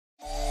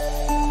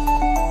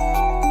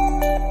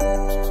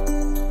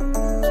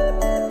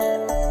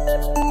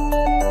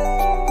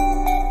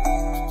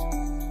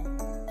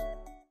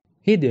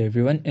Hey there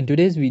everyone, in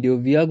today's video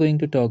we are going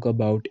to talk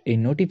about a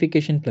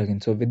notification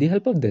plugin. So with the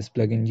help of this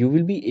plugin you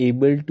will be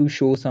able to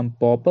show some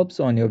pop-ups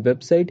on your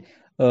website,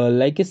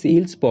 like a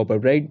sales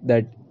pop-up, right?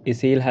 That a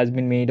sale has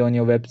been made on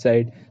your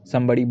website,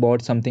 somebody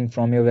bought something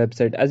from your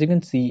website, as you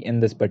can see in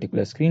this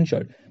particular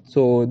screenshot.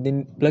 So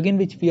the plugin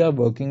which we are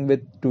working with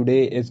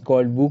today is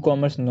called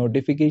WooCommerce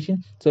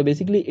notification. So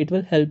basically it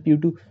will help you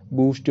to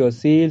boost your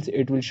sales.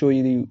 It will show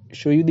you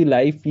the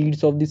live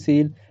feeds of the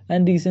sale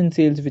and recent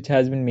sales which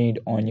has been made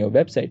on your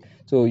website.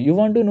 So you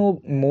want to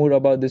know more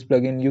about this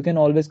plugin, you can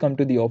always come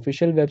to the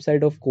official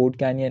website of Code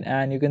Canyon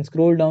and you can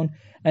scroll down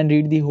and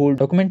read the whole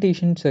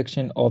documentation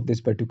section of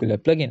this particular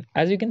plugin.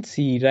 As you can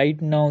see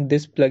right now,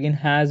 this plugin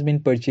has been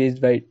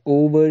purchased by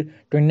over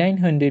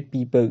 2900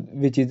 people,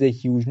 which is a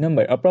huge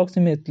number,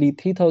 approximately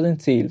 3000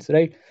 sales,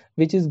 right?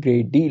 Which is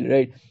great deal,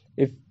 right?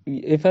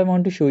 If I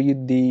want to show you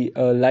the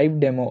live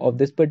demo of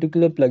this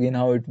particular plugin,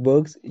 how it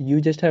works,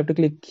 you just have to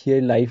click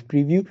here live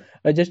preview,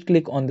 or just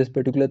click on this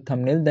particular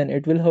thumbnail, then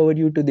it will hover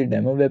you to the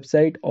demo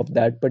website of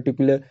that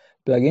particular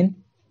plugin.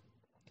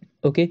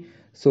 Okay,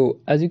 so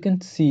as you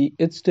can see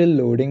it's still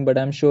loading, but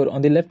I'm sure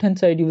on the left hand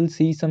side you will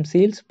see some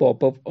sales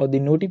pop up or the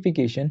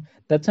notification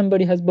that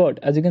somebody has bought.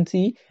 As you can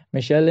see,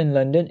 Michelle in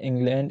London,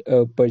 England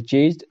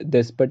purchased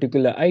this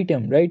particular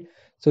item, right?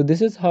 So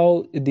this is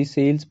how the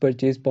sales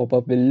purchase pop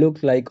up will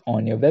look like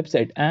on your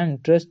website,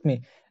 and trust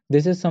me,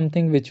 this is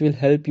something which will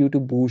help you to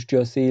boost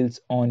your sales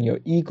on your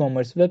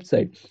e-commerce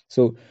website.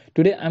 So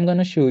today I'm going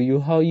to show you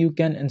how you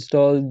can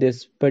install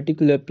this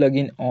particular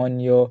plugin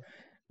on your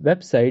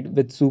website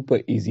with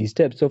super easy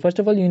steps. So first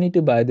of all, you need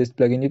to buy this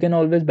plugin. You can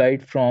always buy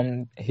it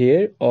from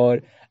here,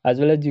 or as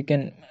well as you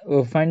can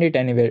find it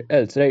anywhere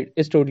else, right?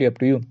 It's totally up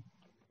to you.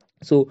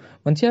 So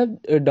once you have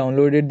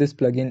downloaded this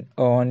plugin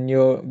on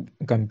your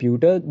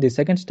computer, the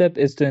second step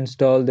is to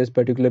install this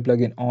particular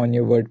plugin on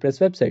your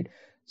WordPress website.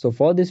 So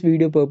for this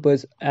video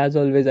purpose, as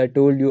always, I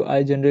told you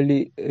I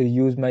generally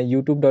use my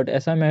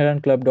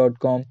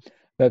youtube.smehranclub.com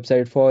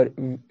website for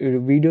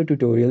video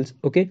tutorials.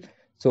 Okay,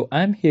 so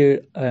I'm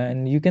here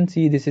and you can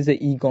see this is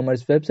a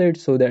e-commerce website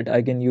so that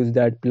I can use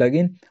that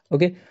plugin.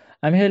 Okay,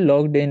 I'm here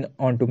logged in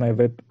onto my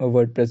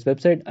WordPress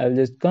website. I'll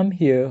just come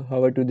here,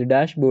 hover to the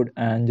dashboard,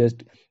 and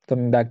just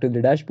coming back to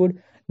the dashboard.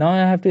 Now I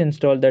have to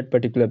install that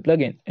particular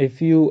plugin.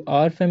 If you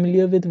are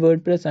familiar with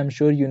WordPress, I'm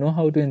sure you know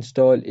how to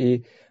install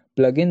a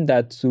plugin.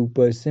 That's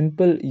super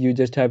simple. You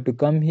just have to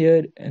come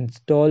here,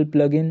 install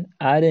plugin,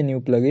 add a new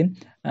plugin,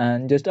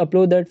 and just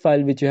upload that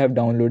file which you have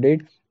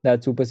downloaded.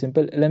 That's super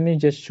simple. Let me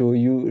just show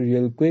you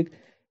real quick.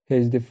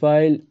 Here's the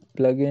file,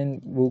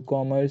 plugin,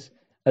 WooCommerce.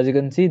 As you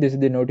can see, this is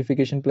the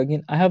notification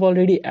plugin. I have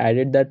already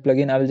added that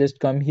plugin. I will just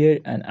come here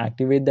and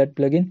activate that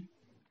plugin.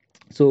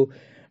 So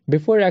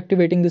before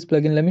activating this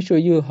plugin, let me show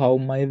you how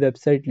my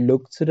website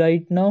looks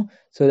right now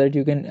so that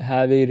you can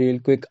have a real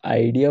quick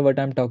idea what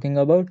I'm talking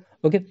about.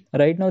 Okay,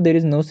 right now there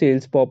is no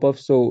sales pop-up.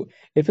 So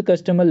if a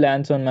customer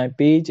lands on my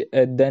page,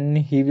 then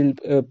he will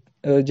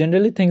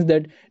generally thinks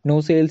that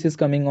no sales is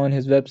coming on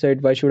his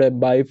website. Why should I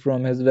buy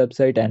from his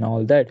website and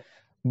all that?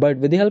 But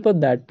with the help of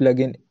that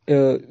plugin,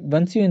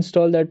 once you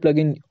install that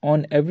plugin,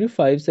 on every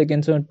 5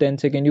 seconds or 10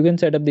 seconds, you can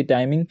set up the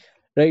timing,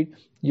 right?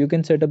 You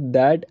can set up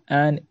that,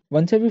 and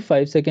once every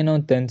 5 seconds or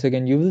 10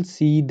 seconds you will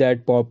see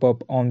that pop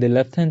up on the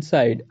left hand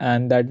side,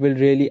 and that will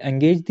really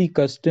engage the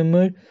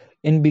customer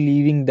in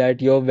believing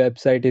that your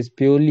website is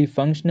purely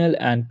functional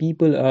and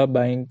people are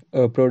buying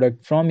a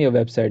product from your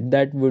website.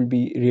 That will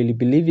be really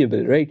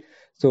believable, right?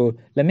 So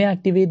let me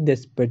activate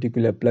this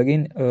particular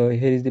plugin.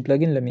 Here is the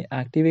plugin. Let me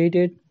activate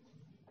it,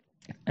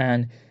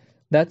 and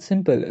that's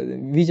simple.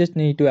 We just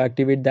need to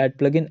activate that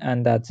plugin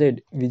and that's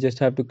it. We just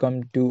have to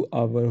come to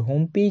our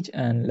home page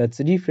and let's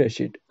refresh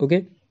it.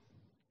 Okay,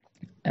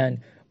 and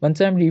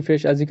once I'm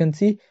refreshed, as you can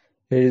see,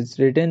 here is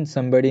written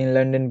somebody in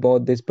London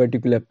bought this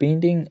particular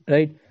painting,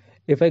 right?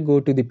 If I go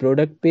to the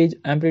product page,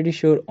 I'm pretty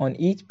sure on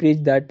each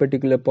page that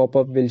particular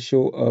pop-up will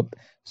show up,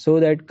 so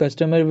that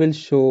customer will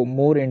show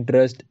more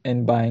interest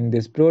in buying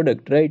this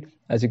product, right?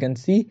 As you can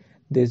see,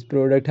 this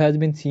product has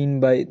been seen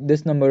by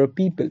this number of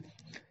people.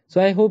 So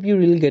I hope you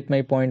really get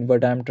my point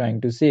what I'm trying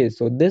to say.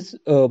 So this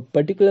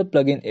particular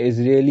plugin is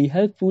really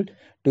helpful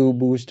to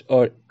boost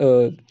or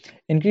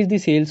increase the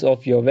sales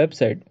of your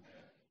website.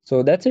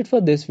 So that's it for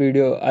this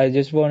video. I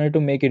just wanted to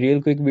make a real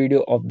quick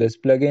video of this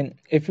plugin.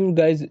 If you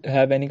guys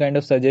have any kind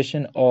of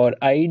suggestion or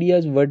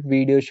ideas what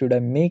video should I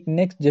make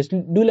next, just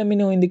do let me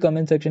know in the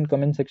comment section.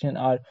 Comment section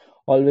are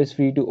always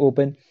free to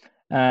open.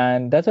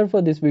 And that's all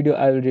for this video.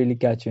 I will really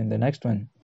catch you in the next one.